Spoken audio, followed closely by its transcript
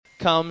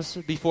comes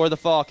before the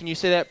fall. Can you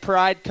say that?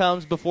 Pride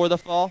comes before the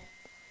fall.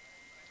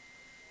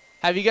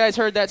 Have you guys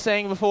heard that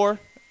saying before?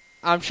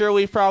 I'm sure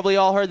we've probably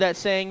all heard that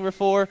saying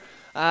before.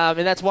 And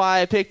that's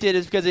why I picked it,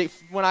 is because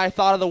when I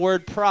thought of the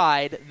word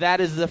pride, that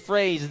is the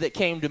phrase that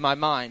came to my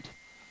mind.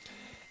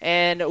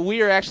 And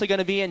we are actually going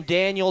to be in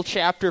Daniel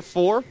chapter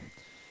 4.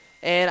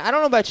 And I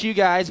don't know about you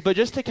guys, but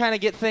just to kind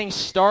of get things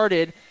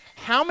started,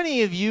 how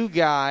many of you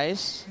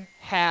guys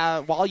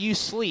have, while you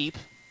sleep,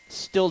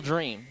 still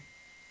dream?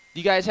 Do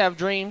you guys have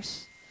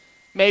dreams?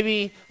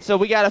 Maybe, so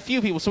we got a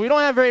few people. So we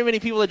don't have very many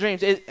people that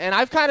dreams. And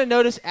I've kind of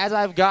noticed as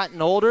I've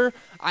gotten older,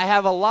 I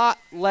have a lot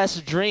less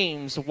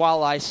dreams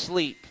while I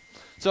sleep.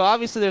 So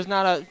obviously there's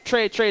not a,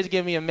 Trey's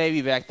giving me a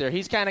maybe back there.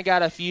 He's kind of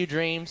got a few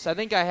dreams. I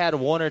think I had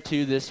one or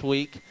two this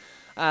week.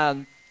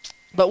 But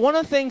one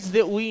of the things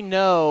that we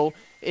know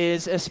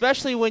is,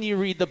 especially when you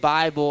read the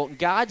Bible,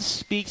 God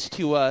speaks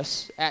to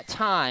us at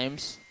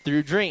times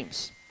through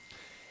dreams.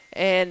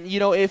 And, you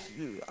know, if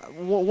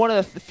one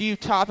of the few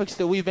topics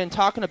that we've been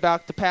talking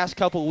about the past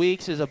couple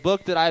weeks is a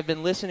book that I've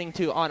been listening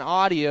to on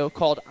audio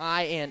called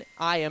I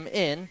Am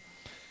In.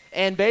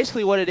 And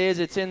basically what it is,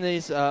 it's in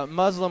this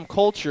Muslim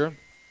culture.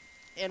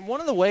 And one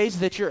of the ways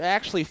that you're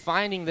actually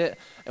finding that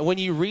when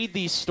you read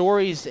these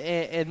stories,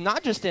 and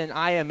not just in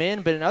I Am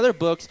In, but in other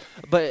books,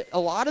 but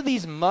a lot of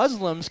these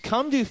Muslims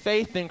come to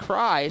faith in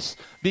Christ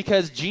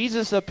because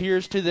Jesus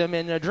appears to them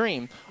in a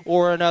dream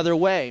or another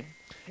way.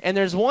 And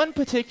there's one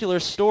particular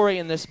story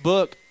in this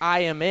book,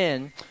 I Am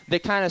In,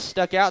 that kind of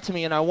stuck out to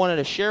me, and I wanted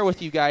to share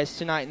with you guys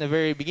tonight in the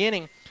very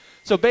beginning.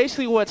 So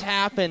basically what's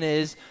happened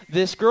is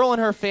this girl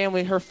and her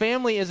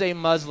family is a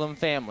Muslim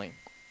family,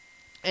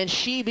 and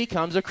she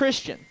becomes a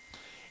Christian.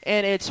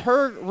 And it's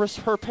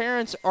her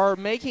parents are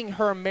making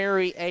her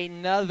marry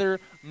another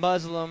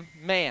Muslim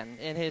man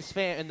in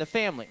the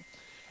family.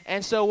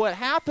 And so what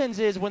happens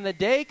is when the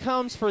day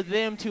comes for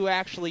them to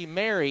actually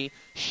marry,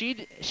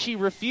 she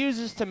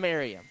refuses to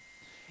marry him.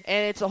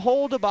 And it's a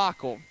whole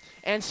debacle.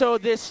 And so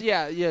this, you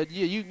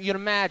can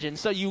imagine.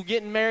 So you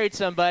getting married to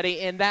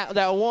somebody, and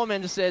that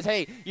woman says,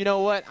 hey, you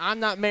know what,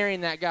 I'm not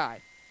marrying that guy.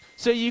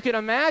 So you can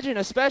imagine,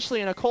 especially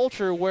in a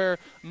culture where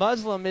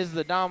Muslim is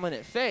the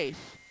dominant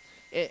faith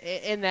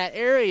in that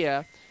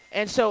area.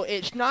 And so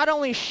it not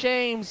only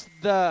shames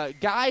the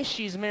guy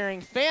she's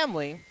marrying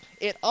family,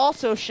 it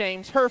also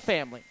shames her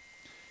family.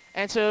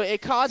 And so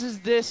it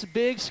causes this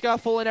big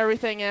scuffle and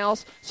everything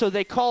else, so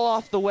they call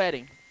off the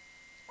wedding.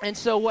 And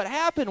so what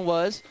happened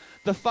was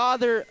the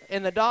father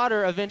and the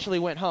daughter eventually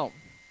went home.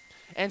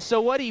 And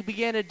so what he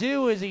began to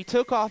do is he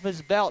took off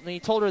his belt and he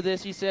told her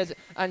this. He says,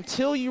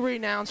 until you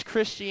renounce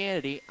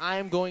Christianity, I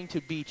am going to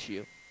beat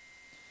you.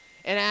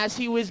 And as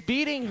he was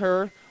beating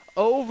her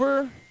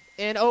over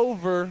and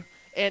over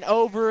and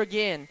over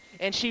again,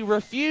 and she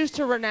refused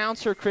to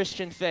renounce her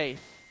Christian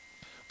faith.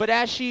 But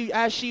as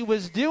she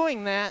was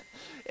doing that,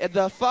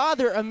 the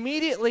father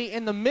immediately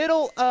in the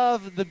middle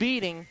of the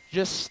beating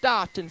just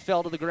stopped and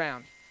fell to the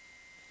ground.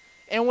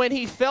 And when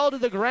he fell to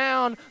the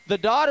ground, the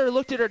daughter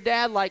looked at her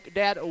dad like,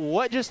 Dad,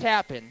 what just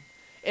happened?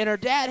 And her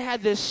dad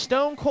had this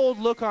stone-cold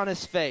look on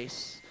his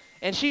face.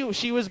 And she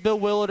was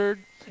bewildered.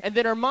 And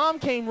then her mom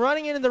came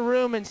running into the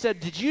room and said,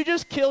 did you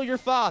just kill your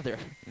father?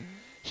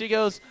 She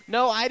goes,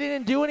 no, I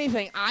didn't do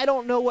anything. I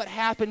don't know what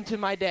happened to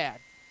my dad.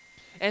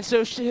 And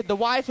so the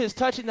wife is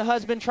touching the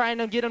husband, trying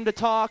to get him to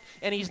talk,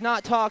 and he's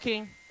not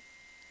talking.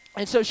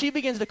 And so she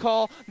begins to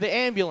call the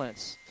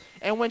ambulance.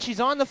 And when she's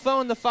on the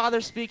phone, the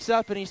father speaks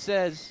up and he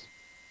says,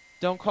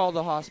 don't call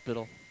the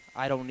hospital.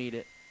 I don't need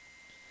it.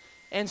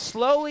 And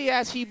slowly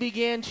as he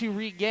began to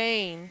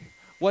regain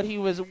what he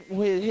was,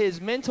 with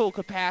his mental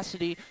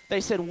capacity, they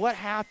said, what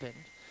happened?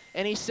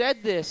 And he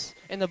said this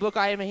in the book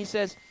I Am In. He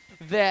says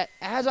that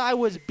as I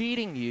was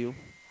beating you,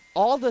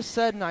 all of a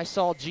sudden I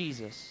saw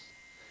Jesus.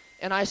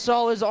 And I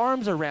saw his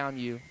arms around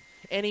you.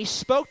 And he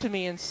spoke to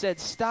me and said,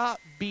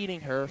 stop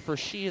beating her, for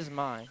she is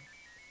mine.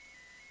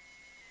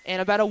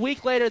 And about a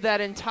week later, that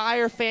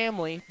entire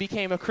family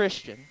became a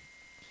Christian.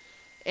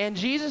 And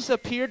Jesus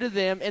appeared to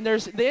them, and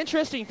the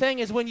interesting thing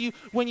is when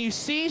you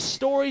see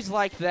stories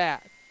like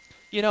that,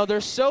 you know,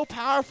 they're so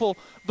powerful,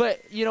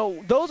 but, you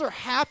know, those are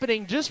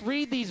happening. Just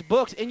read these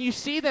books, and you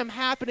see them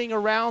happening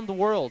around the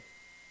world.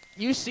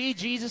 You see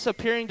Jesus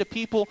appearing to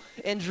people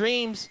in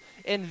dreams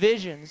and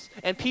visions,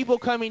 and people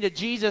coming to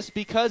Jesus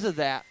because of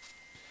that.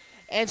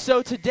 And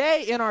so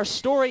today in our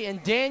story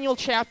in Daniel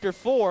chapter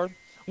 4,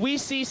 we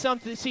see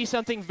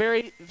something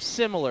very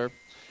similar.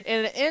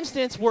 In an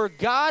instance where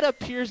God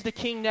appears to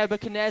King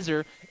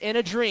Nebuchadnezzar in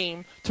a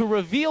dream to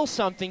reveal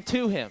something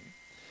to him.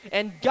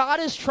 And God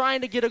is trying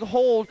to get a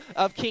hold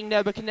of King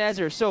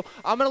Nebuchadnezzar. So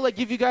I'm going to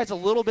give you guys a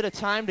little bit of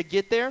time to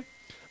get there.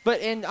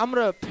 I'm going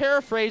to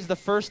paraphrase the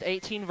first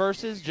 18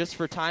 verses just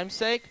for time's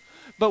sake.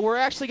 But we're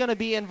actually going to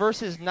be in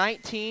verses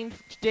 19,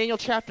 Daniel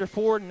chapter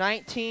 4,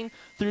 19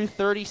 through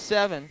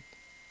 37.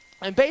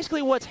 And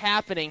basically what's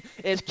happening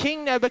is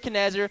King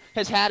Nebuchadnezzar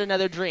has had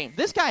another dream.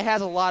 This guy has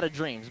a lot of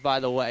dreams,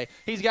 by the way.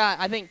 He's got,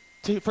 I think,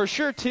 for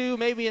sure two,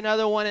 maybe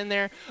another one in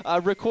there,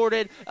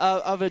 recorded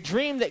of a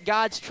dream that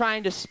God's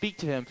trying to speak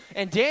to him.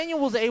 And Daniel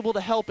was able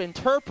to help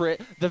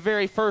interpret the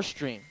very first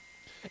dream.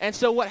 And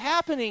so what's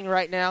happening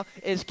right now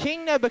is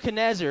King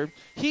Nebuchadnezzar,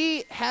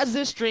 he has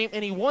this dream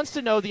and he wants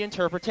to know the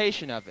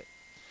interpretation of it.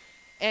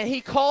 And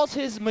he calls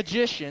his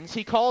magicians,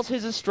 he calls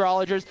his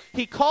astrologers,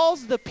 he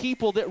calls the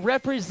people that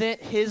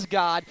represent his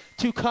God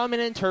to come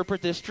and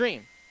interpret this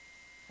dream.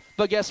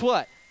 But guess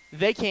what?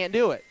 They can't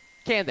do it,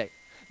 can they?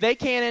 They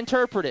can't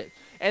interpret it.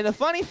 And the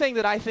funny thing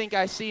that I think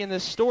I see in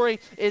this story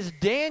is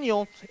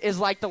Daniel is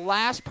like the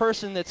last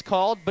person that's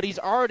called, but he's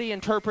already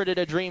interpreted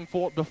a dream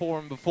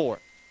before.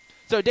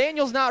 So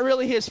Daniel's not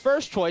really his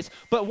first choice,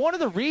 but one of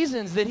the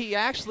reasons that he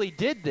actually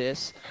did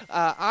this,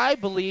 I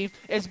believe,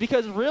 is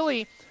because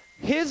really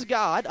his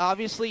God,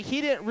 obviously,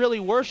 he didn't really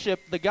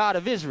worship the God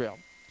of Israel.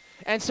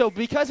 And so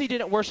because he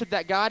didn't worship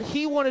that God,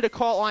 he wanted to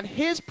call on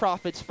his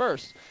prophets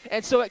first.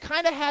 And so it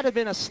kind of had to have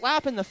been a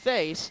slap in the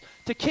face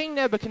to King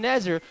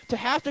Nebuchadnezzar to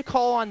have to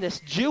call on this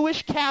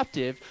Jewish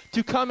captive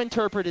to come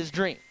interpret his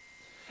dream.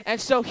 And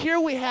so here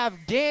we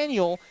have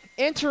Daniel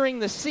entering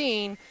the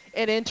scene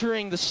and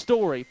entering the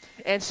story.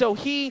 And so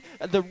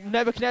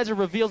Nebuchadnezzar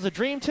reveals the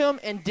dream to him,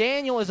 and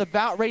Daniel is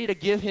about ready to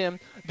give him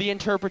the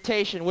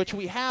interpretation, which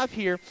we have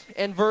here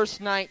in verse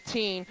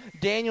 19,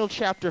 Daniel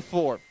chapter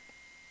 4.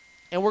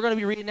 And we're going to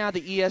be reading now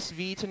the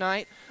ESV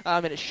tonight,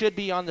 and it should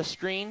be on the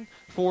screen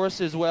for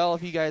us as well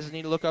if you guys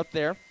need to look up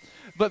there.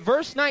 But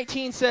verse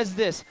 19 says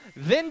this,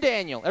 Then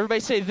Daniel, everybody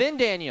say, Then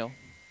Daniel.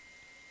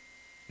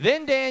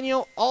 Then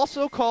Daniel,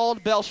 also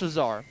called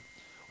Belshazzar,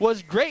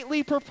 was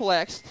greatly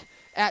perplexed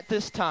at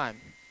this time,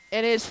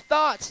 and his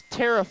thoughts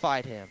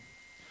terrified him.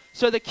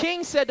 So the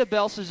king said to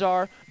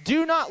Belshazzar,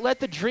 Do not let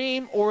the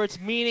dream or its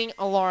meaning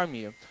alarm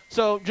you.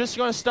 So just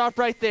going to stop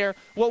right there.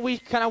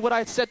 What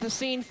I set the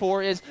scene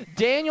for is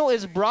Daniel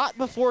is brought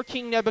before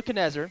King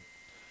Nebuchadnezzar,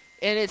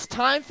 and it's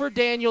time for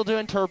Daniel to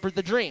interpret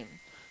the dream.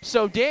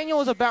 So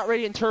Daniel is about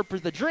ready to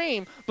interpret the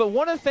dream, but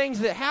one of the things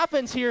that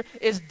happens here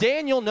is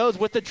Daniel knows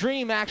what the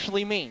dream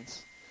actually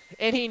means.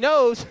 And he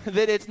knows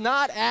that it's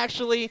not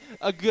actually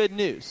a good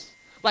news.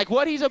 Like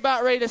what he's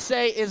about ready to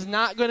say is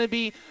not going to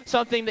be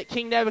something that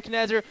King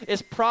Nebuchadnezzar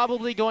is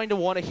probably going to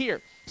want to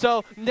hear.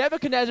 So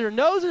Nebuchadnezzar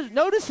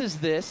notices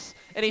this,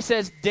 and he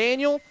says,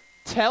 Daniel,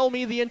 tell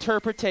me the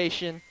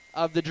interpretation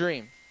of the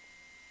dream.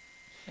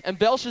 And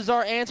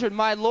Belshazzar answered,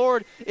 My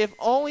lord, if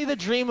only the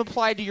dream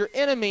applied to your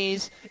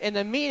enemies and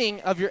the meaning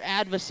of your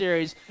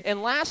adversaries.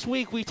 And last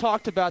week we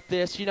talked about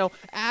this,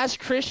 as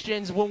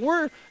Christians, when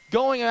we're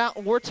going out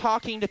and we're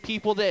talking to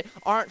people that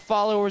aren't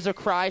followers of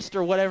Christ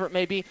or whatever it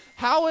may be,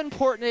 how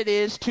important it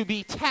is to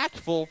be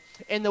tactful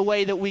in the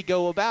way that we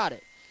go about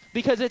it.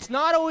 Because it's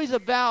not always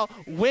about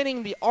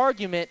winning the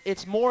argument,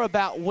 it's more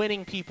about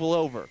winning people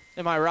over.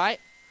 Am I right?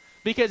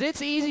 Because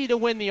it's easy to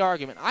win the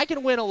argument. I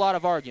can win a lot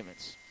of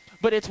arguments.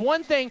 But it's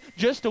one thing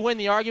just to win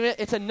the argument,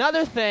 it's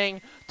another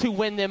thing to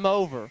win them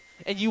over.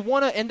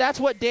 And that's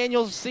what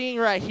Daniel's seeing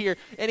right here.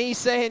 And he's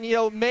saying,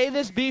 may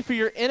this be for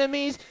your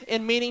enemies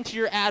and meaning to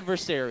your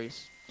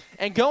adversaries.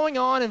 And going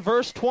on in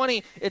verse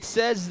 20, it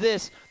says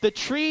this, The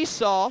tree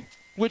saw,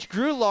 which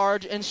grew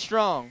large and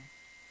strong,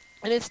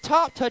 and its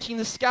top touching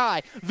the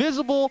sky,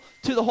 visible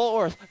to the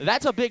whole earth.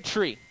 That's a big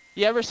tree.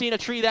 You ever seen a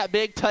tree that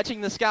big touching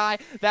the sky,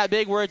 that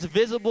big where it's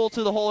visible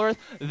to the whole earth?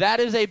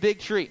 That is a big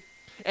tree.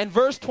 And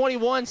verse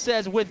 21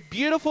 says, With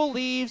beautiful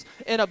leaves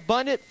and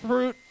abundant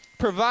fruit,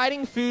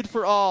 providing food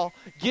for all,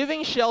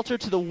 giving shelter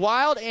to the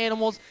wild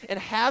animals, and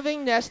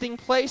having nesting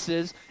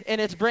places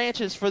in its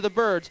branches for the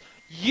birds.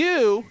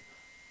 You,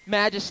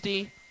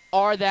 Majesty,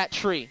 are that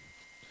tree.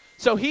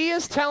 So he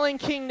is telling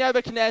King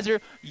Nebuchadnezzar,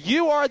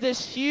 you are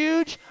this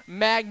huge,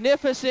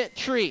 magnificent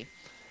tree.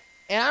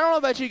 And I don't know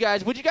about you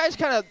guys, would you guys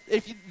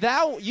if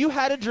you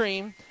had a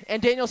dream,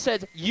 and Daniel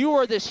said, you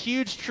are this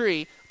huge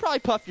tree, probably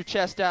puff your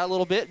chest out a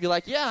little bit and be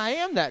like, yeah, I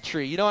am that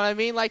tree. You know what I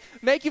mean? Like,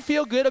 make you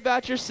feel good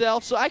about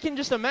yourself. So I can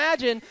just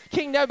imagine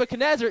King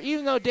Nebuchadnezzar,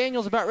 even though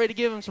Daniel's about ready to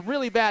give him some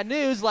really bad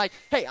news, like,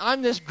 hey,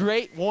 I'm this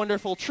great,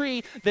 wonderful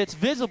tree that's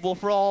visible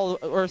for all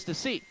the earth to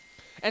see.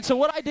 And so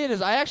what I did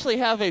is I actually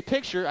have a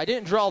picture. I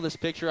didn't draw this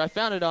picture. I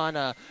found it on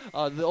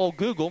the old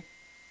Google.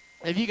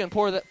 If you can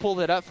pull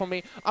that up for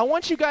me. I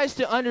want you guys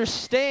to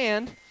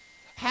understand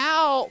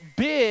how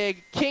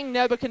big King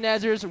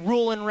Nebuchadnezzar's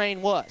rule and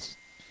reign was.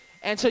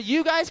 And so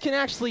you guys can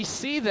actually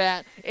see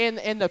that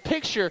in the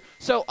picture.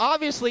 So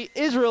obviously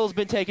Israel's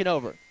been taken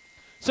over.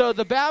 So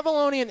the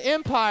Babylonian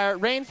Empire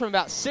reigned from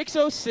about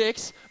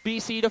 606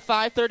 BC to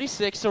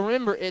 536. So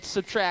remember, it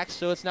subtracts,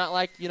 so it's not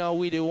like,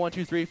 we do 1,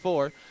 2, 3,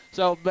 4.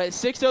 So, but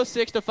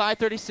 606 to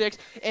 536.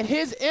 And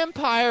his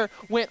empire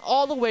went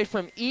all the way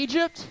from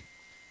Egypt,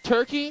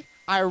 Turkey,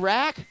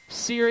 Iraq,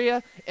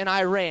 Syria, and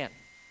Iran.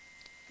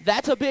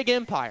 That's a big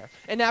empire.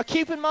 And now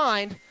keep in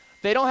mind,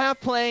 they don't have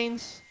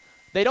planes,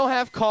 they don't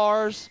have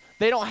cars,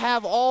 they don't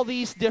have all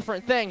these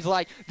different things.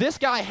 Like, this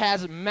guy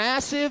has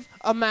massive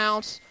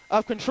amounts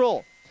of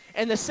control.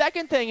 And the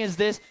second thing is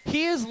this,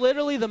 he is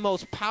literally the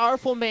most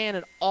powerful man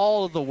in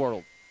all of the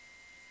world.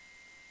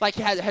 Like,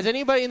 has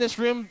anybody in this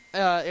room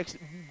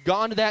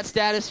gone to that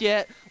status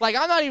yet. Like,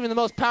 I'm not even the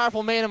most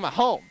powerful man in my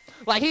home.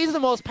 Like, he's the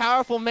most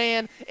powerful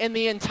man in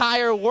the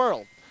entire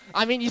world.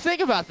 I mean, you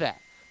think about that.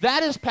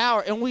 That is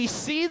power. And we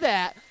see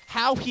that,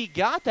 how he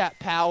got that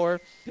power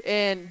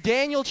in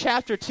Daniel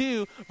chapter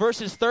 2,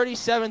 verses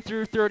 37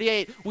 through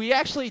 38. We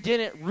actually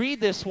didn't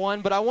read this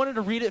one, but I wanted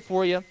to read it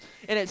for you.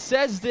 And it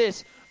says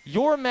this: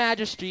 Your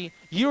Majesty,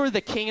 you are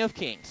the King of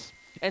Kings.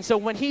 And so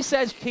when he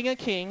says King of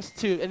Kings,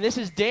 and this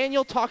is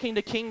Daniel talking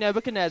to King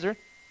Nebuchadnezzar,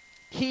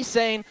 he's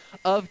saying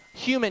of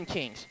human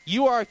kings.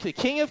 You are the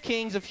King of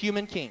Kings of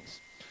human kings.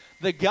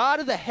 The God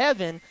of the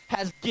heaven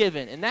has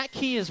given, and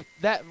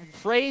that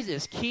phrase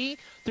is key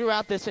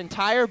throughout this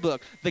entire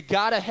book. The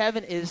God of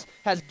heaven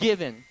has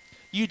given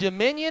you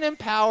dominion and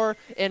power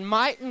and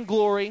might and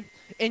glory.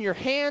 In your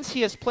hands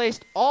he has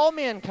placed all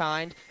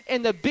mankind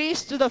and the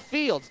beasts of the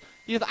fields.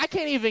 I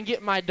can't even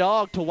get my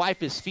dog to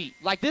wipe his feet.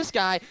 Like, this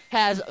guy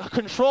has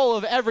control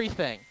of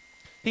everything.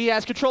 He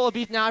has control of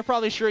beasts. Now, I'm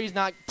probably sure he's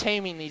not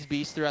taming these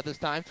beasts throughout this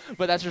time,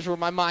 but that's just where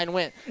my mind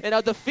went. And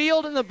of the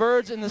field and the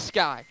birds in the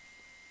sky.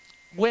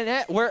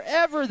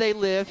 Wherever they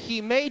live, he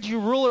made you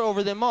ruler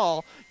over them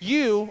all.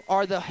 You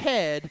are the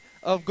head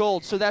of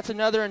gold. So that's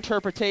another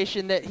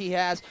interpretation that he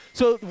has.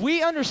 So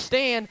we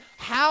understand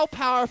how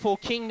powerful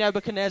King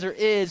Nebuchadnezzar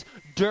is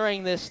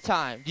during this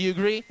time. Do you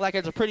agree? Like,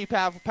 it's a pretty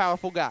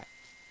powerful guy.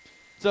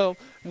 So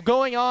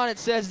going on, it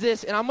says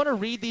this, and I'm going to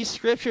read these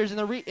scriptures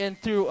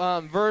through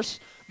verse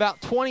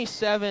about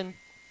 27,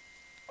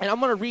 and I'm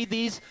going to read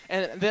these,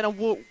 and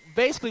then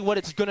basically what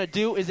it's going to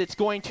do is it's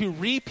going to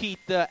repeat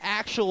the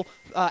actual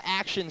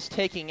actions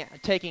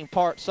taking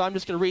part. So I'm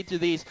just going to read through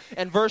these.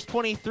 And verse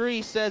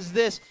 23 says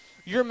this: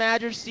 Your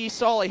Majesty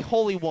saw a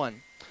holy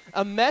one,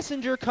 a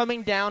messenger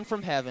coming down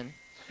from heaven,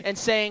 and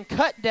saying,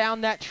 Cut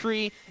down that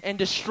tree and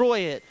destroy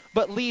it,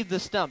 but leave the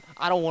stump.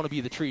 I don't want to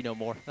be the tree no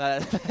more.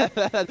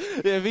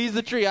 If he's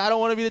the tree, I don't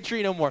want to be the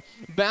tree no more.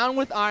 Bound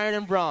with iron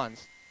and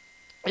bronze.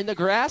 In the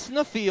grass in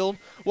the field,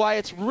 while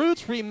its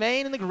roots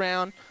remain in the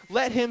ground,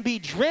 let him be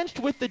drenched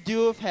with the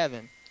dew of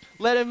heaven.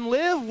 Let him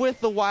live with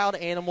the wild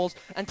animals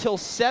until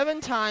 7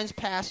 times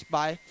pass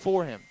by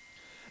for him.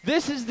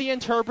 This is the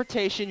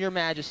interpretation, Your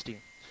Majesty.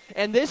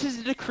 And this is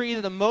the decree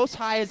that the Most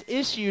High has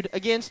issued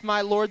against my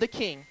lord the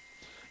king.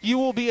 You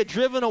will be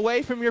driven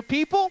away from your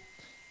people,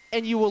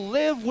 and you will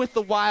live with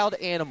the wild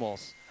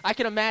animals. I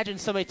can imagine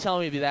somebody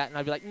telling me that, and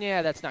I'd be like,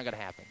 yeah, that's not going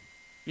to happen.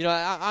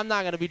 I'm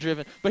not going to be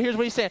driven. But here's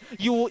what he's saying.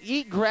 You will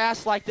eat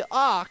grass like the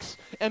ox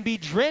and be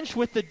drenched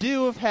with the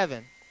dew of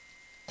heaven.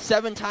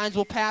 7 times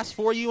will pass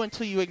for you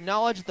until you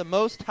acknowledge the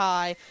Most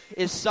High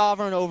is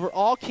sovereign over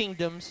all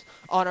kingdoms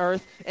on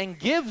earth and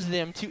gives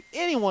them to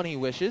anyone he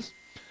wishes.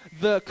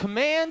 The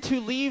command to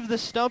leave the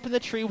stump in the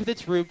tree with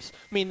its roots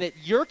mean that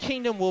your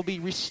kingdom will be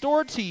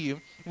restored to you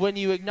when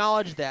you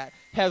acknowledge that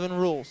heaven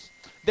rules.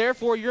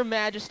 Therefore, Your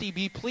Majesty,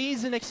 be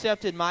pleased and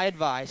accepted my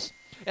advice.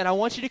 And I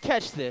want you to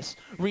catch this.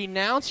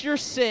 Renounce your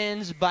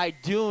sins by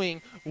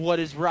doing what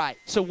is right.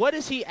 So what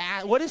is he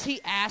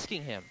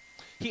asking him?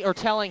 Or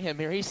telling him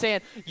here? He's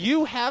saying,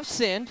 you have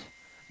sinned.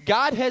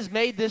 God has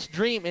made this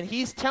dream, and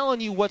he's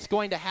telling you what's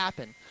going to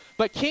happen.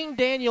 But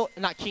Daniel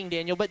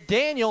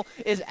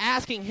is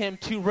asking him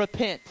to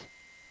repent.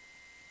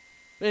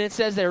 And it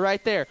says there,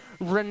 right there,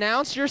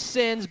 renounce your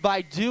sins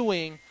by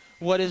doing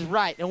what is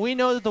right. And we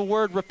know that the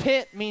word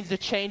repent means to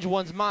change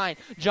one's mind.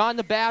 John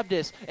the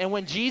Baptist and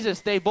when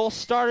Jesus, they both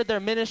started their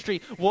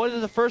ministry, what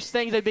are the first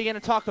things they began to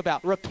talk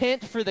about?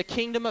 Repent, for the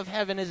kingdom of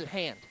heaven is at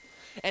hand.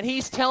 And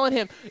he's telling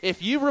him,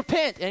 if you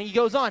repent, and he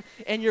goes on,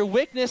 and your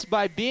weakness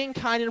by being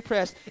kind and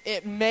oppressed,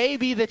 it may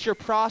be that your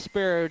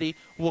prosperity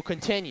will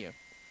continue.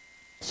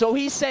 So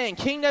he's saying,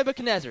 King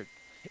Nebuchadnezzar,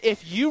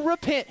 if you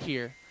repent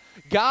here,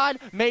 God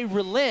may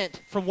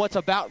relent from what's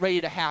about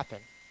ready to happen.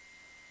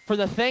 For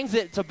the things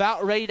that's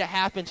about ready to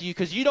happen to you,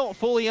 because you don't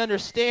fully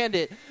understand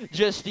it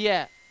just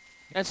yet.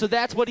 And so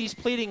that's what he's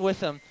pleading with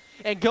them.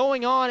 And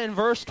going on in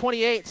verse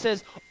 28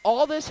 says,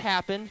 all this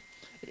happened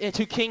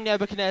to King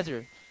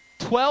Nebuchadnezzar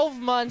 12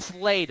 months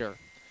later.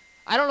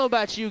 I don't know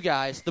about you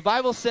guys. The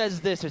Bible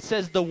says this. It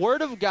says the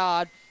word of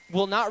God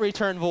will not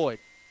return void.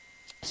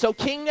 So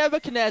King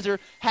Nebuchadnezzar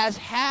has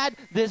had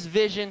this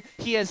vision,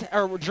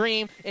 or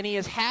dream, and he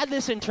has had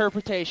this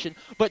interpretation,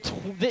 but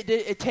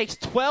it takes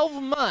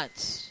 12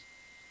 months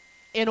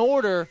in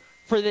order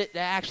for it to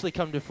actually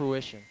come to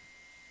fruition.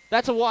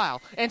 That's a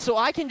while. And so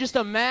I can just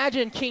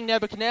imagine King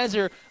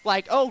Nebuchadnezzar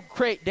like, oh,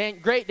 great,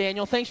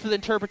 Daniel, thanks for the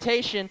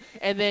interpretation.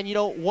 And then,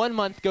 1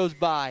 month goes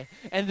by.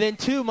 And then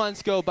 2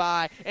 months go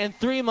by. And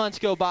 3 months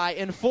go by.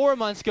 And 4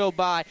 months go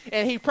by.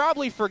 And he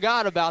probably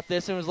forgot about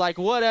this and was like,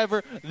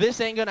 whatever, this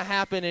ain't going to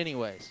happen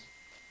anyways.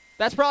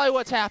 That's probably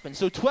what's happened.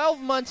 So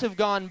 12 months have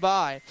gone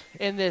by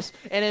in this.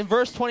 And in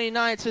verse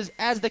 29 it says,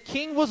 as the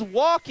king was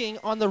walking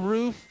on the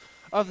roof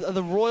of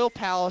the royal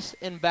palace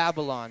in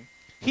Babylon,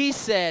 he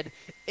said,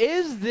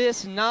 is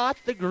this not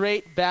the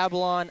great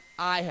Babylon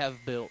I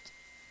have built?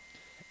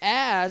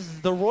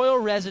 As the royal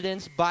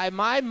residence by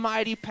my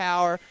mighty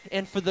power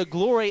and for the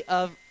glory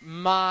of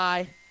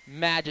my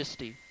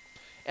majesty.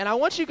 And I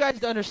want you guys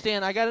to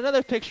understand, I got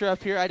another picture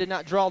up here. I did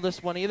not draw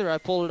this one either. I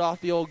pulled it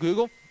off the old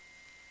Google.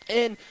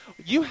 And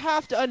you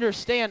have to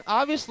understand,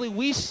 obviously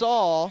we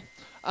saw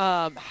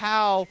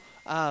how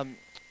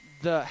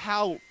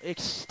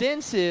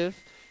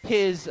extensive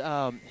his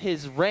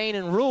reign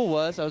and rule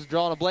was. I was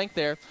drawing a blank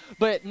there.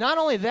 But not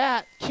only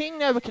that, King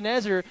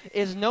Nebuchadnezzar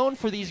is known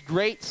for these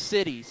great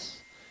cities.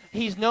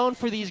 He's known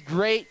for these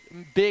great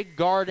big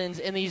gardens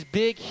and these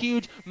big,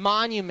 huge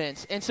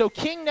monuments. And so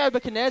King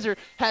Nebuchadnezzar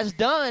has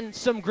done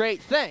some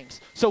great things.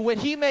 So when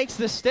he makes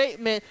the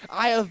statement,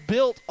 I have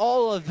built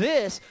all of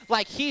this,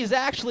 like he's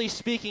actually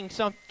speaking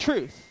some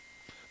truth.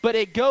 But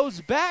it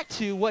goes back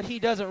to what he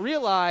doesn't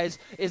realize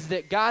is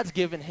that God's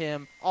given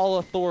him all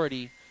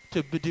authority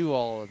to do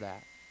all of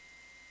that.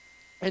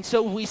 And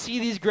so we see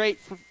these great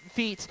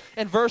feats.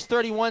 And verse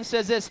 31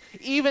 says this,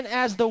 even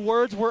as the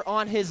words were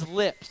on his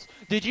lips.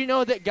 Did you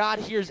know that God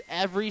hears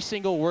every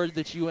single word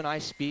that you and I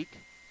speak?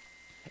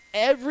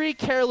 Every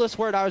careless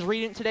word. I was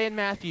reading today in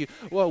Matthew.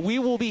 Well, we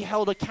will be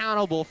held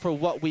accountable for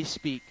what we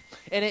speak.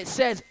 And it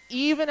says,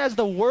 even as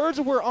the words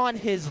were on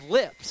his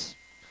lips,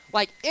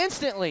 like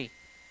instantly,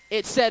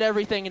 it set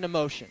everything into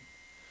motion.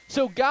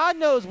 So God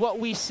knows what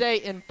we say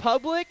in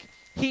public.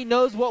 He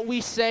knows what we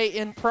say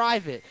in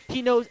private.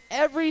 He knows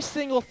every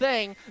single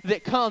thing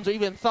that comes or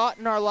even thought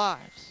in our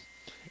lives.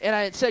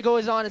 And it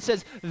goes on, it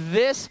says,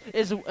 this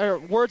is,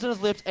 words on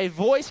his lips, a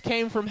voice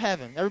came from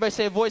heaven. Everybody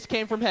say, a voice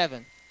came from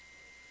heaven.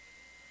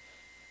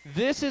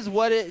 This is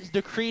what is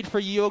decreed for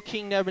you, O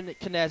King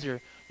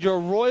Nebuchadnezzar. Your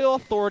royal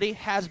authority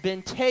has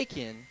been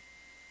taken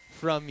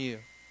from you.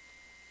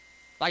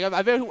 Like,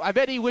 I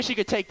bet he wish he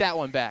could take that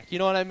one back. You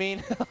know what I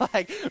mean?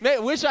 Like,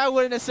 man, wish I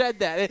wouldn't have said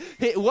that.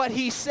 What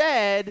he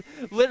said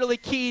literally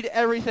keyed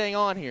everything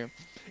on here.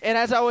 And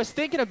as I was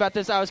thinking about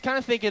this, I was kind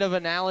of thinking of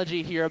an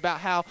analogy here about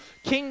how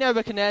King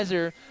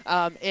Nebuchadnezzar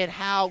and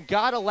how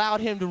God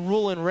allowed him to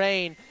rule and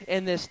reign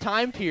in this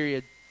time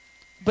period.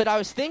 But I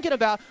was thinking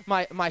about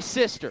my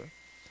sister.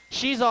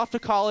 She's off to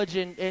college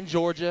in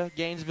Georgia,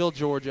 Gainesville,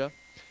 Georgia.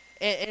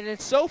 And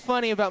it's so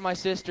funny about my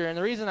sister, and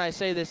the reason I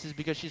say this is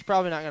because she's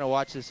probably not going to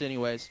watch this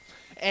anyways.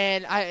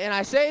 And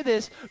I say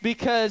this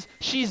because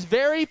she's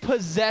very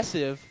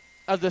possessive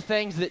of the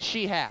things that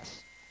she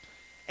has.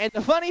 And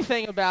the funny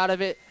thing about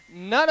it,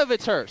 none of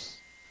it's hers.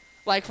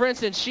 Like, for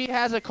instance, she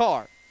has a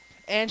car,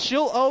 and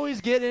she'll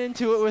always get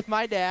into it with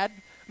my dad,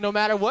 no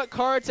matter what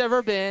car it's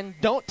ever been.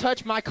 Don't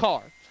touch my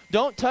car.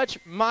 Don't touch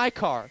my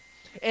car.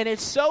 And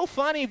it's so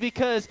funny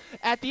because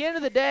at the end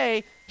of the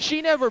day,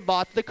 she never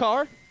bought the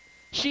car.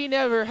 She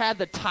never had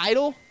the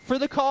title for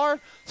the car.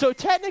 So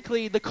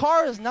technically, the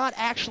car is not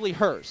actually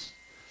hers.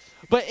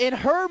 But in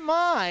her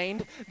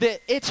mind,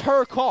 that it's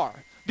her car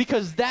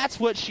because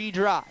that's what she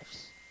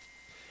drives.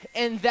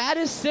 And that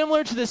is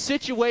similar to the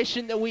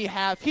situation that we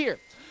have here.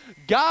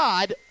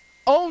 God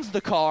owns the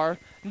car.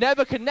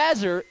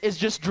 Nebuchadnezzar is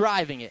just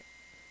driving it.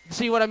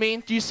 See what I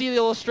mean? Do you see the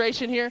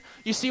illustration here?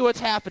 You see what's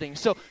happening.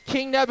 So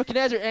King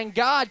Nebuchadnezzar, and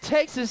God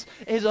takes his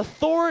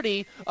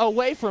authority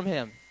away from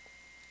him.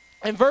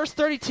 And verse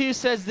 32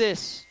 says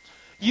this,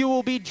 you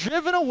will be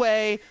driven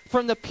away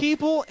from the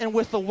people and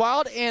with the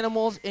wild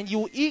animals, and you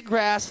will eat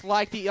grass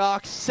like the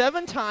ox.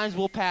 7 times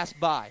will pass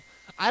by.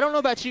 I don't know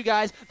about you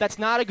guys, that's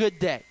not a good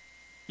day.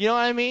 You know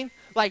what I mean?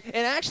 Like, and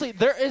actually,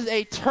 there is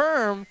a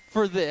term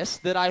for this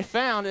that I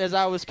found as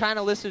I was kind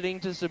of listening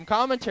to some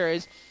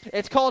commentaries.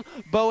 It's called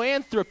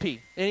boanthropy.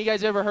 Any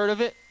guys ever heard of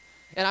it?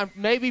 And I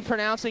may be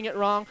pronouncing it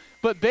wrong,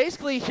 but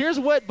basically, here's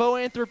what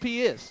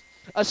boanthropy is.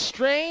 A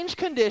strange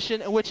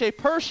condition in which a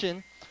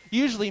person,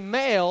 usually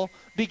male,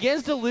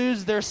 begins to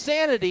lose their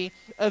sanity,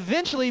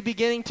 eventually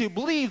beginning to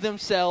believe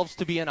themselves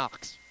to be an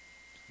ox.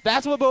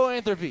 That's what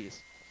boanthropy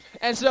is.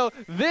 And so,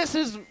 this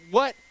is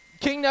what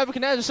King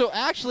Nebuchadnezzar, so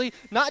actually,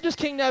 not just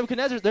King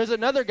Nebuchadnezzar, there's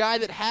another guy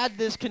that had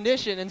this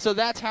condition, and so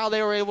that's how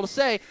they were able to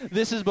say,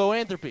 this is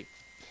boanthropy.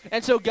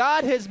 And so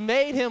God has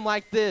made him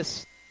like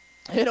this,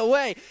 in a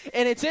way.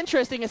 And it's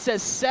interesting, it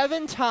says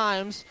 7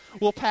 times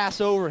will pass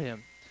over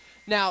him.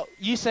 Now,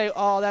 you say,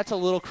 oh, that's a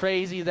little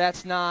crazy,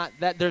 there's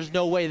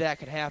no way that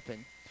could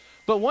happen.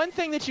 But one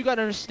thing that you got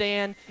to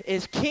understand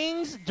is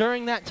kings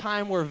during that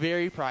time were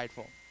very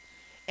prideful.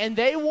 And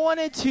they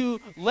wanted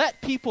to let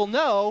people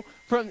know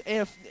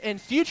in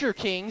future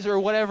kings or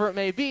whatever it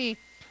may be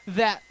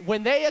that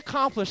when they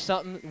accomplish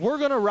something, we're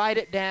going to write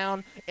it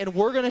down and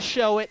we're going to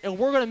show it and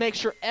we're going to make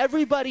sure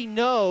everybody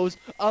knows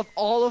of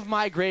all of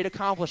my great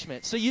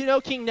accomplishments. So you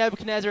know King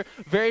Nebuchadnezzar,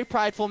 very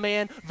prideful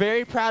man,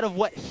 very proud of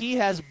what he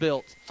has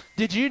built.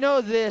 Did you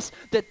know this,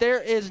 that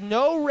there is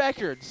no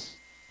records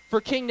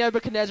for King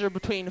Nebuchadnezzar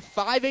between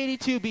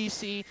 582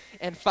 BC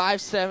and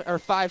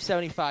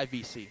 575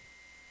 BC?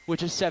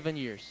 Which is 7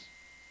 years.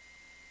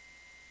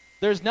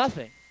 There's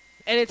nothing.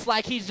 And it's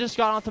like he's just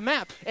got off the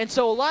map. And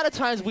so a lot of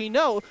times we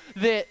know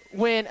that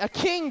when a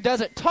king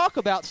doesn't talk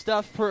about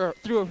stuff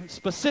through a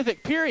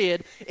specific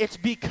period, it's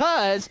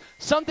because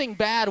something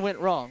bad went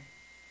wrong.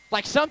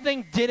 Like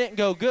something didn't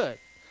go good.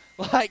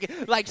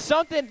 Like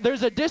something,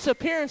 there's a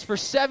disappearance for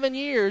 7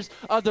 years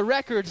of the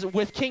records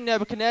with King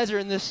Nebuchadnezzar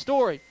in this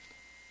story.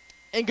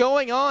 And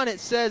going on, it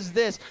says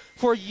this,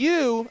 "For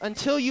you,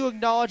 until you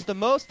acknowledge the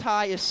Most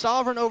High is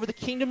sovereign over the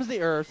kingdoms of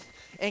the earth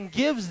and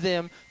gives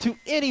them to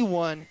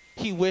anyone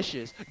he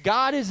wishes."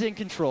 God is in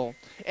control.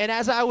 And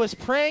as I was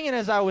praying and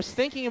as I was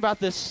thinking about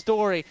this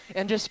story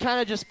and just kind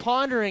of just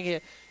pondering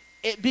it,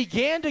 it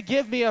began to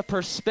give me a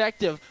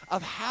perspective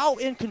of how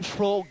in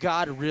control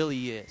God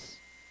really is.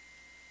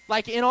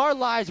 Like in our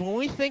lives, when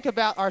we think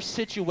about our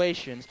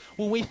situations,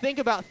 when we think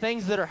about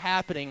things that are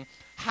happening,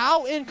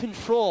 how in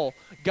control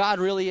God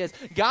really is.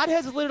 God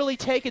has literally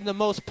taken the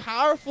most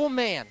powerful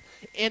man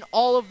in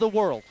all of the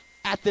world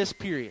at this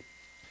period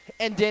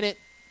and didn't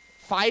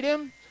fight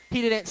him.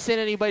 He didn't send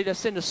anybody to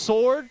send a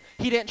sword.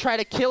 He didn't try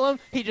to kill him.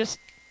 He just,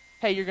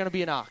 hey, you're going to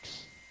be an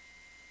ox.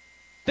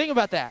 Think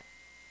about that.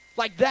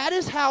 Like, that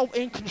is how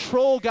in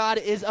control God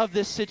is of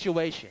this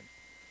situation.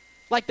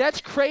 Like,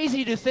 that's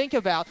crazy to think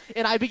about.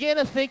 And I began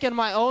to think in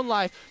my own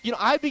life,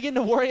 I begin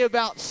to worry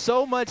about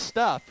so much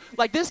stuff.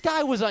 Like, this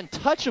guy was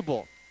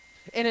untouchable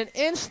in an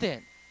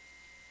instant.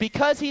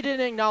 Because he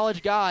didn't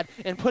acknowledge God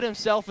and put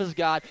himself as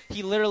God,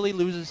 he literally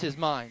loses his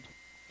mind.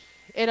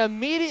 And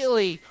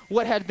immediately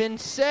what had been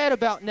said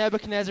about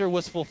Nebuchadnezzar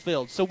was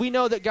fulfilled. So we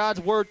know that God's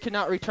word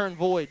cannot return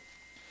void.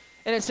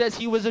 And it says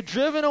he was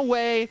driven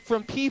away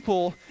from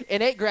people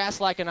and ate grass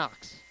like an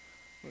ox.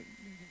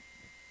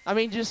 I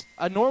mean, just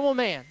a normal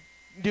man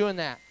doing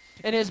that.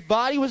 And his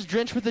body was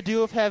drenched with the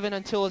dew of heaven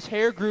until his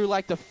hair grew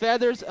like the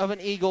feathers of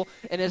an eagle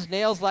and his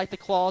nails like the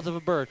claws of a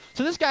bird.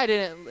 So this guy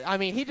he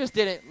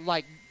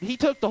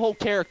took the whole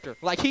character.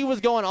 Like, he was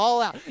going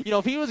all out.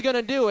 If he was going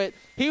to do it,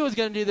 he was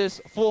going to do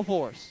this full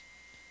force.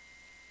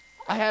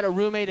 I had a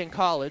roommate in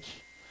college.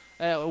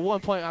 At one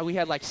point, we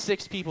had like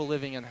 6 people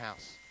living in the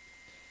house.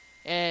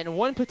 And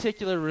one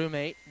particular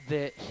roommate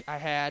that I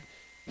had,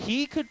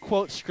 he could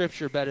quote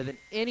scripture better than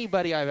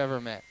anybody I've ever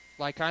met.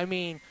 Like, I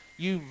mean,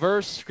 you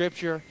verse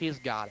scripture, he's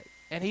got it.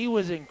 And he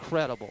was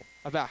incredible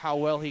about how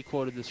well he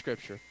quoted the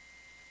scripture.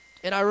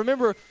 And I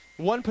remember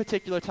one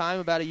particular time,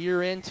 about a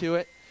year into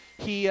it,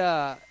 he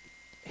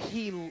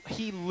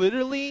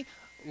literally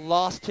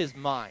lost his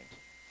mind.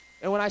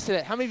 And when I say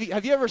that, how many of you,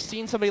 have you ever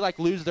seen somebody like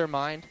lose their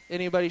mind?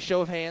 Anybody,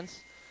 show of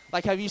hands?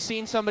 Like, have you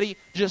seen somebody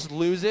just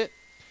lose it?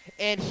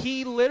 And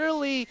he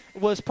literally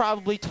was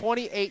probably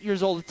 28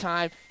 years old at the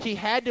time. He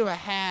had to have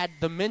had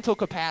the mental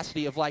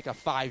capacity of like a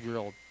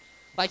 5-year-old.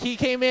 Like, he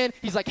came in,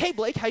 he's like, "Hey,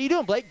 Blake, how you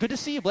doing, Blake? Good to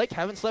see you, Blake.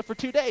 Haven't slept for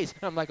 2 days."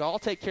 And I'm like, "I'll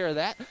take care of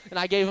that." And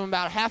I gave him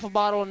about half a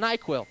bottle of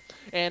NyQuil.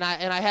 And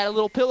I had a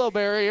little pillow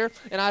barrier,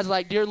 and I was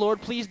like, "Dear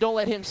Lord, please don't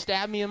let him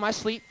stab me in my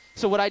sleep."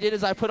 So what I did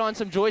is I put on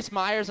some Joyce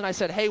Myers, and I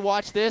said, "Hey,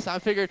 watch this." I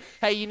figured,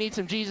 hey, you need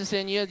some Jesus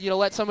in you.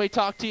 Let somebody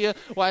talk to you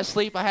while I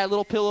sleep. I had a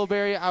little pillow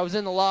barrier. I was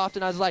in the loft,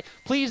 and I was like,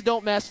 "Please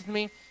don't mess with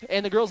me."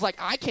 And the girl's like,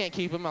 "I can't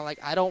keep him." I'm like,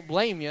 "I don't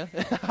blame you."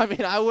 I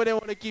mean, I wouldn't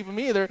want to keep him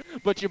either,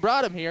 but you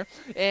brought him here.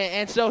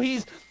 And so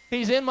he's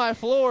in my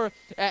floor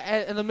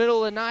in the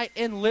middle of the night,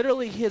 and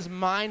literally his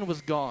mind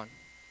was gone.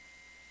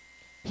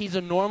 He's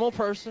a normal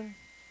person.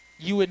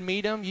 You would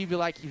meet him. You'd be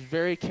like, he's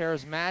very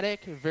charismatic,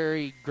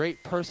 very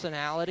great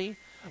personality.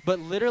 But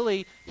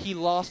literally, he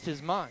lost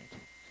his mind.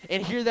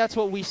 And here that's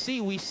what we see.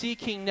 We see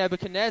King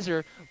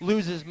Nebuchadnezzar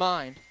lose his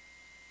mind.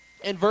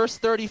 And verse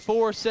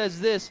 34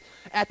 says this,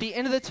 "At the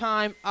end of the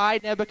time, I,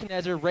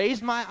 Nebuchadnezzar,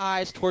 raised my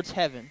eyes towards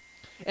heaven,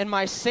 and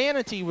my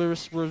sanity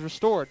was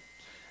restored.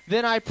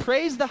 Then I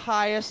praised the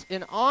highest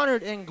and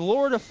honored and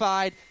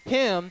glorified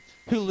him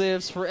who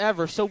lives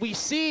forever." So we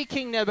see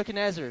King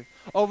Nebuchadnezzar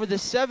over the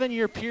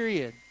 7-year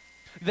period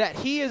that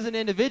he as an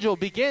individual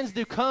begins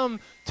to come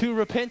to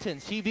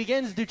repentance. He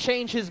begins to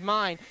change his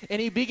mind, and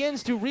he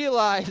begins to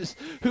realize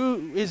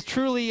who is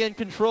truly in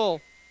control.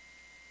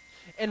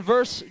 And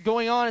verse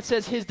going on, it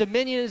says, "His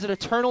dominion is an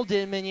eternal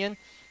dominion.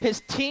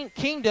 His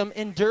kingdom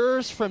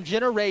endures from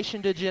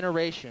generation to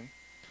generation.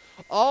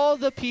 All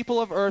the people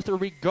of earth are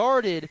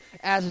regarded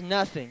as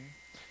nothing.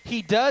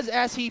 He does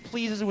as he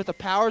pleases with the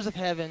powers of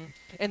heaven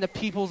and the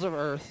peoples of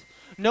earth.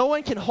 No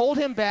one can hold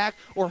him back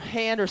or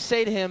hand or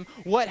say to him,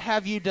 'What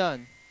have you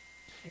done?'"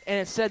 And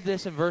it said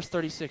this in verse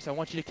 36. I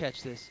want you to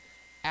catch this.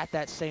 At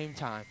that same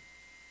time.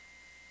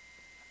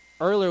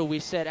 Earlier we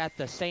said at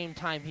the same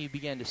time he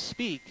began to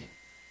speak,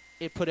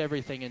 it put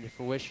everything into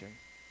fruition.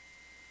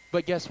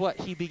 But guess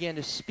what? He began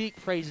to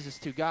speak praises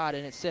to God,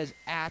 and it says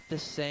at the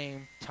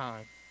same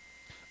time.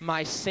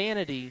 My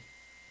sanity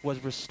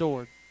was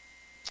restored.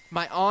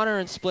 My honor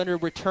and splendor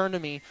returned to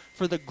me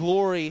for the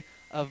glory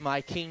of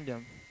my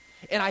kingdom.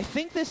 And I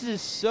think this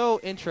is so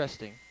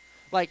interesting.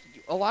 Like,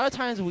 a lot of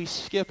times we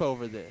skip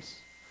over this.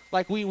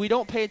 Like, we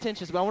don't pay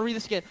attention. But I want to read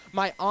this again.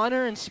 My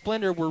honor and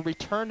splendor were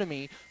returned to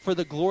me for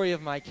the glory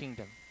of my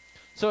kingdom.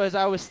 So as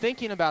I was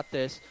thinking about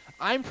this,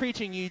 I'm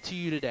preaching to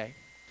you today.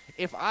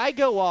 If I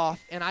go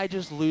off and I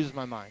just lose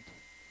my mind,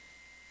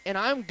 and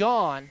I'm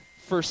gone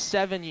for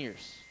 7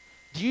 years,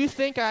 do you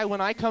think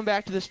when I come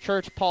back to this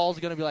church, Paul's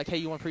going to be like, "Hey,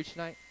 you want to preach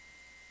tonight?"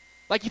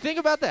 Like, you think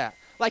about that.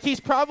 Like,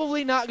 he's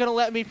probably not going to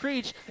let me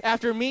preach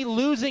after me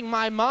losing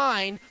my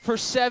mind for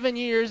 7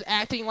 years,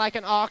 acting like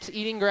an ox,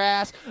 eating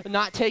grass,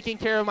 not taking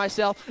care of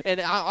myself.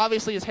 And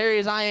obviously, as hairy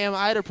as I am,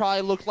 I'd have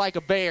probably looked like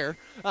a bear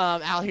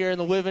out here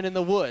living in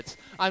the woods.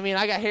 I mean,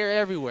 I got hair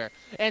everywhere.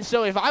 And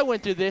so if I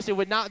went through this, it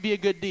would not be a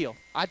good deal.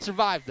 I'd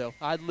survive, though.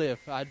 I'd live.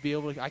 I'd be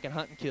able to, I can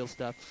hunt and kill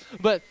stuff.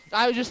 But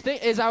I was just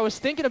as I was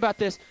thinking about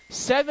this,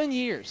 7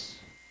 years.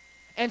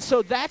 And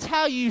so that's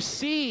how you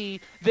see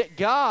that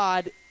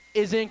God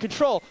is in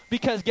control.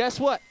 Because guess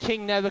what?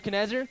 King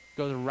Nebuchadnezzar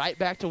goes right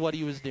back to what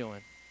he was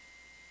doing.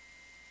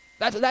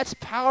 That's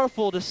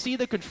powerful to see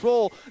the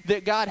control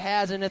that God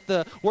has. And if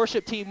the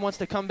worship team wants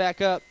to come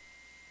back up.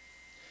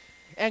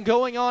 And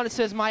going on, it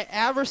says, my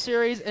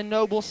adversaries and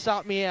nobles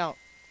sought me out.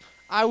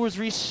 I was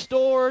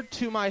restored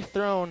to my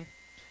throne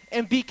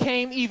and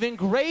became even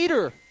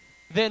greater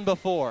than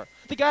before.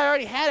 The guy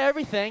already had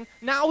everything.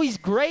 Now he's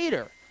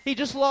greater. He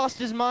just lost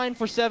his mind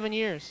for 7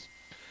 years.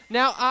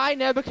 Now I,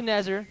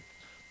 Nebuchadnezzar,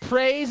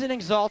 praise and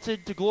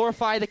exalted to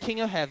glorify the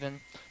King of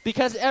heaven,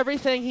 because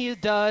everything he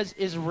does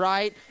is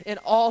right and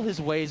all his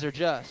ways are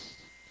just.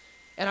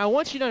 And I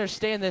want you to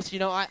understand this. You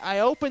know, I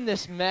opened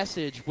this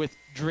message with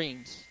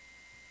dreams.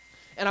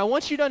 And I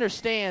want you to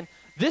understand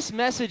this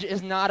message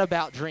is not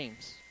about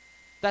dreams.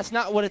 That's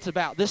not what it's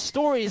about. This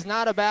story is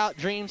not about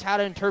dreams, how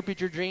to interpret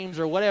your dreams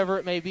or whatever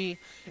it may be.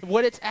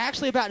 What it's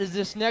actually about is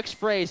this next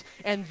phrase,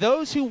 and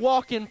those who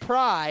walk in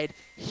pride,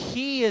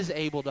 he is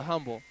able to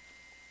humble.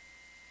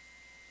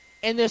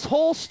 And this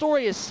whole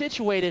story is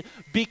situated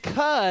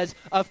because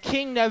of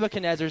King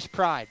Nebuchadnezzar's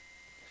pride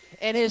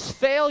and his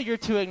failure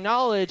to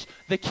acknowledge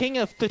the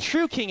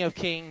true King of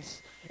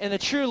Kings and the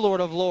true Lord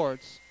of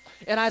Lords.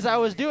 And as I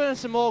was doing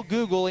some old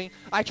Googling,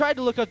 I tried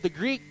to look up the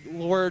Greek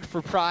word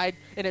for pride,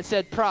 and it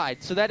said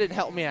pride. So that didn't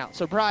help me out.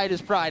 So pride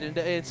is pride.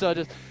 And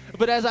so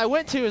but as I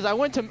went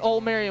to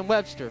Old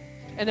Merriam-Webster,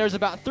 and there's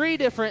about 3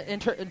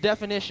 different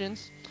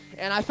definitions,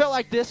 and I felt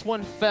like this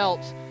one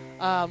felt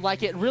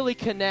like it really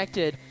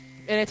connected.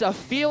 And it's a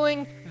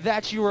feeling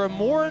that you are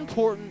more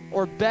important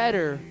or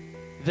better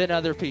than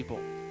other people.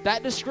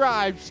 That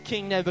describes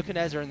King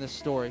Nebuchadnezzar in this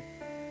story.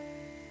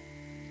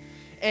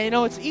 And, you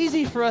know, it's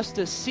easy for us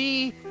to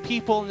see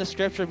people in the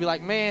scripture and be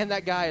like, man,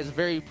 that guy is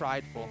very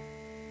prideful.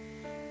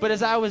 But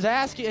as I was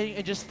asking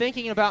and just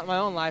thinking about my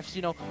own life,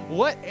 you know,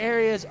 what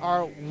areas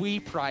are we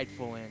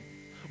prideful in?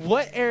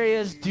 What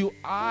areas do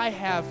I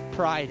have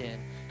pride in?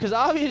 Because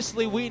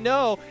obviously we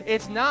know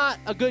it's not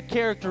a good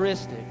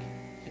characteristic.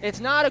 It's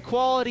not a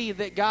quality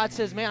that God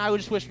says, man, I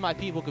just wish my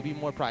people could be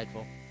more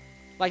prideful.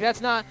 Like,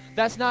 that's not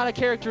a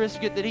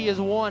characteristic that he is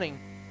wanting.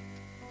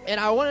 And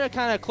I wanted to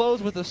kind of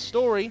close with a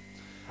story.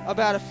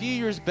 About a few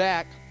years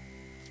back,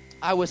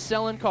 I was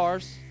selling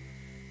cars,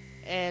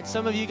 and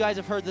some of you guys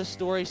have heard this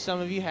story, some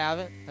of you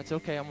haven't. That's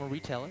okay, I'm going to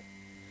retell it.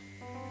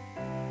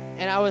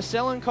 And I was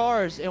selling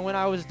cars, and when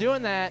I was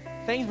doing that,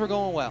 things were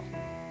going well.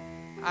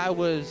 I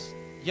was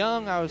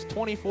young, I was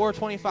 24,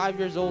 25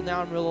 years old,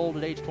 now I'm real old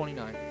at age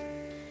 29.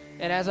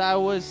 And as I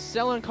was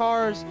selling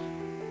cars,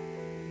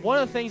 one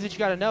of the things that you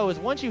got to know is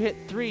once you hit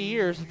 3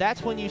 years,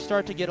 that's when you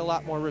start to get a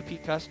lot more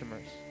repeat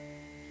customers.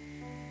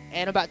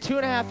 And about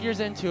 2.5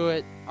 years into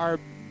it, our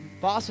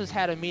bosses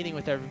had a meeting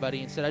with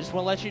everybody and said, I just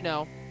want to let you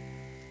know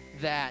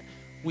that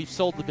we've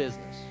sold the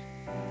business.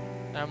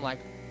 And I'm like,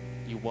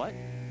 you what?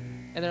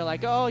 And they're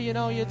like, oh, you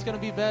know, it's going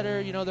to be better.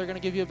 You know, they're going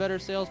to give you a better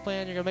sales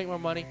plan. You're going to make more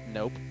money.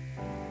 Nope.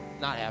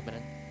 Not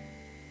happening.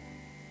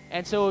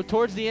 And so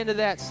towards the end of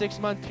that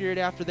 6-month period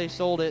after they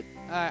sold it,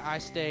 I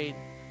stayed.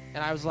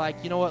 And I was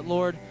like, you know what,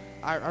 Lord?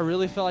 I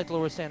really felt like the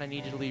Lord was saying, I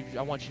need you to leave.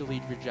 I want you to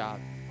leave your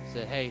job. I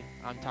said, hey,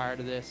 I'm tired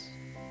of this.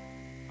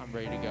 I'm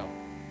ready to go.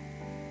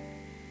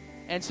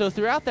 And so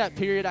throughout that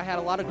period, I had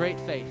a lot of great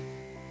faith.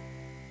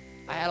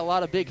 I had a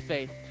lot of big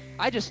faith.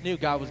 I just knew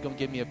God was going to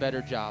give me a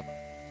better job.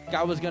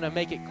 God was going to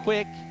make it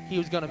quick. He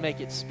was going to make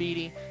it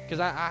speedy, because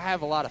I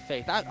have a lot of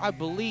faith. I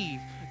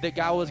believe that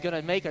God was going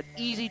to make an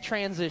easy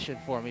transition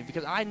for me,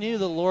 because I knew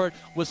the Lord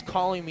was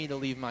calling me to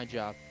leave my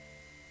job.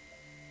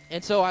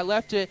 And so I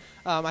left it,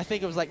 I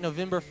think it was like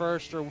November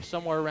 1st or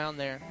somewhere around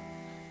there.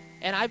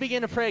 And I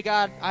began to pray,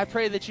 God, I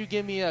pray that you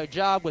give me a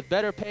job with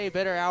better pay,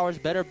 better hours,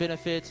 better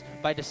benefits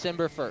by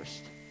December 1st.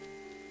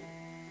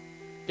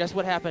 Guess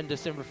what happened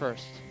December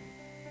 1st?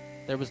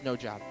 There was no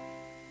job.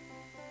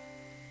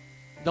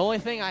 The only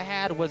thing I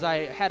had was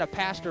I had a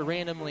pastor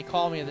randomly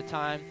call me at the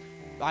time.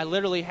 I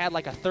literally had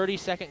like a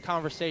 30-second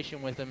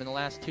conversation with him in the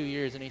last 2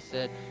 years, and he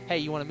said, hey,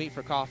 you want to meet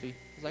for coffee?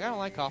 I was like, I don't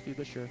like coffee,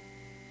 but sure.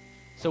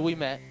 So we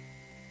met.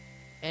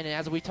 And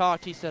as we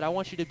talked, he said, I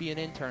want you to be an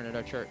intern at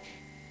our church,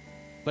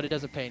 but it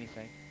doesn't pay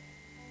anything.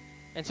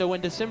 And so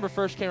when December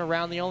 1st came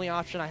around, the only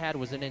option I had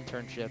was an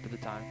internship at the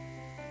time.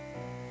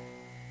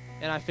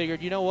 And I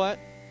figured, you know what?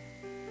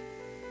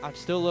 I'm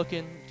still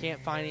looking,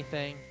 can't find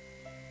anything.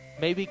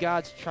 Maybe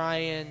God's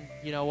trying,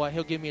 you know what,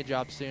 he'll give me a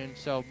job soon,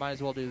 so might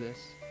as well do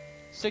this.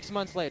 6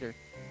 months later,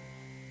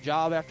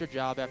 job after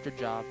job after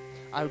job.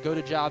 I would go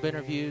to job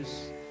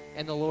interviews,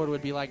 and the Lord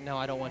would be like, no,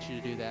 I don't want you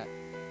to do that.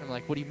 I'm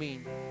like, what do you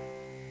mean?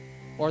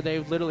 Or they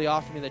literally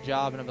offer me the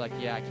job, and I'm like,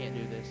 yeah, I can't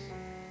do this.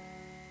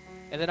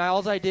 And then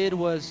all I did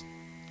was,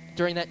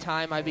 during that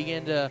time, I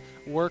began to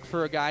work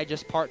for a guy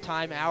just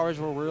part-time. Hours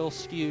were real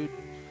skewed.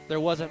 There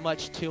wasn't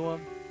much to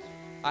them.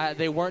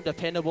 They weren't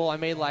dependable. I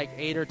made like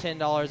 $8 or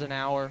 $10 an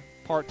hour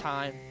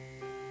part-time.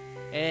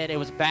 And it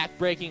was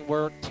back-breaking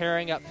work,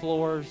 tearing up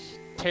floors,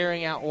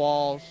 tearing out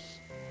walls,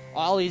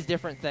 all these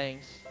different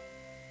things.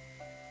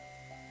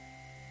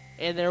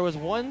 And there was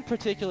one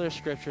particular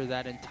scripture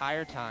that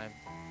entire time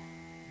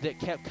that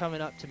kept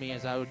coming up to me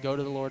as I would go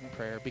to the Lord in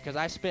prayer, because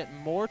I spent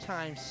more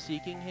time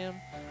seeking Him,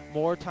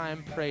 more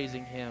time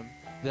praising Him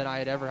than I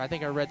had ever. I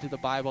think I read through the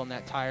Bible in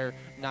that entire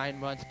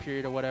 9-month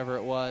period or whatever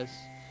it was.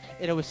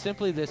 And it was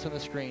simply this on the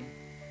screen,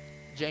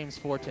 James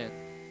 4:10.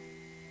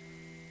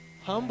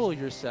 Humble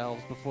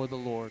yourselves before the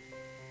Lord,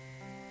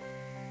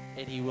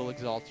 and He will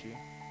exalt you.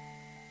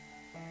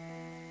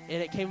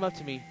 And it came up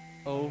to me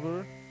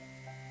over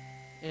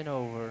and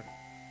over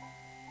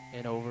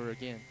and over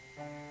again.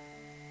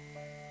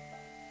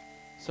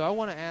 So I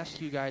want to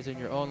ask you guys in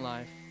your own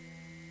life,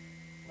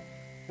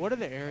 what are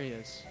the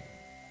areas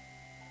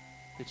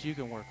that you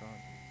can work on?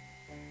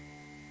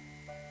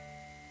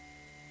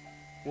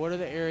 What are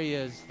the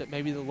areas that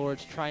maybe the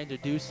Lord's trying to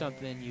do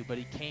something in you, but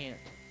He can't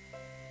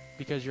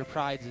because your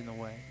pride's in the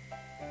way?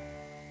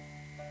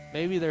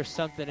 Maybe there's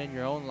something in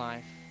your own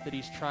life that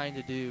He's trying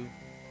to do,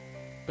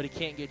 but He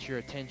can't get your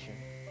attention.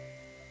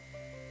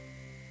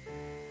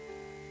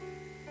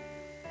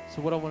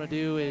 So what I want to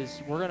do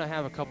is we're going to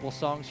have a couple of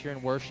songs here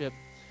in worship.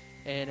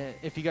 And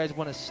if you guys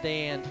want to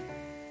stand,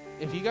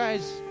 if you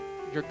guys,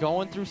 you're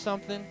going through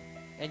something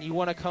and you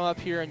want to come up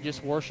here and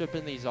just worship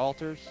in these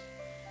altars.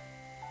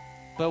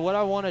 But what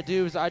I want to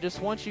do is I just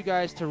want you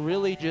guys to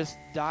really just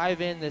dive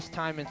in this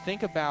time and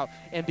think about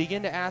and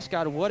begin to ask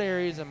God, what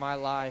areas in my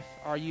life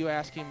are you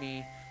asking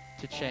me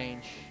to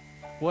change?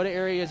 What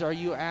areas are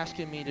you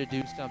asking me to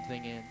do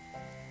something in?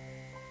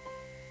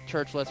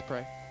 Church, let's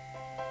pray.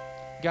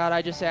 God,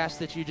 I just ask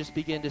that you just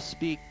begin to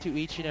speak to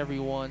each and every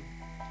one.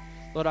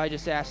 Lord, I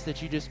just ask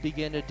that you just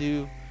begin to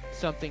do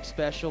something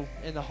special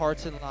in the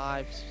hearts and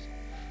lives.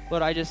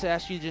 Lord, I just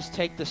ask you to just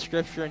take the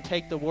scripture and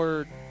take the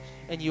word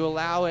and you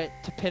allow it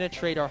to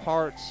penetrate our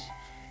hearts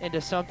into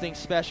something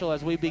special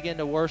as we begin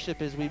to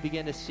worship, as we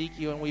begin to seek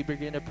you and we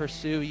begin to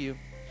pursue you.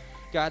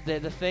 God, the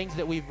things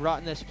that we've brought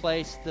in this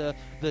place, the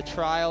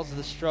trials,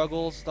 the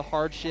struggles, the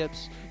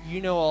hardships,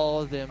 you know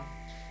all of them.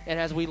 And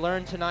as we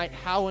learn tonight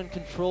how in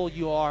control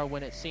you are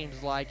when it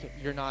seems like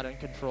you're not in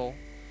control.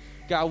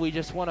 God, we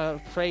just want to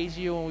praise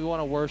you and we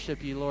want to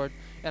worship you, Lord.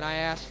 And I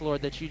ask,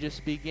 Lord, that you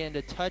just begin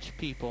to touch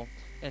people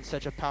in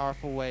such a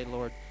powerful way,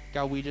 Lord.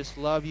 God, we just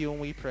love you and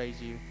we praise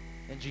you.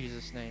 In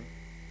Jesus' name.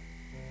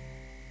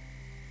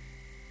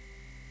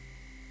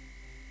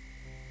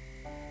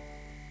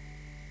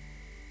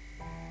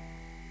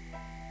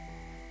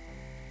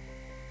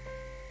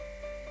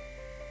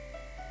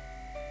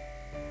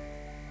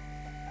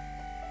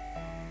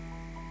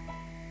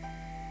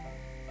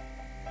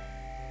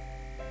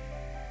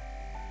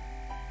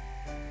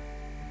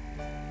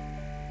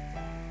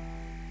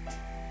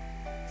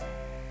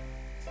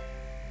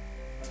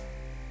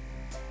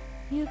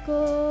 You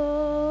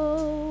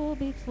go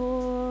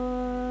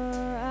before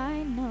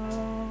I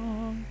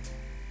know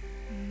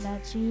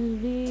that you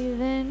live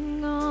in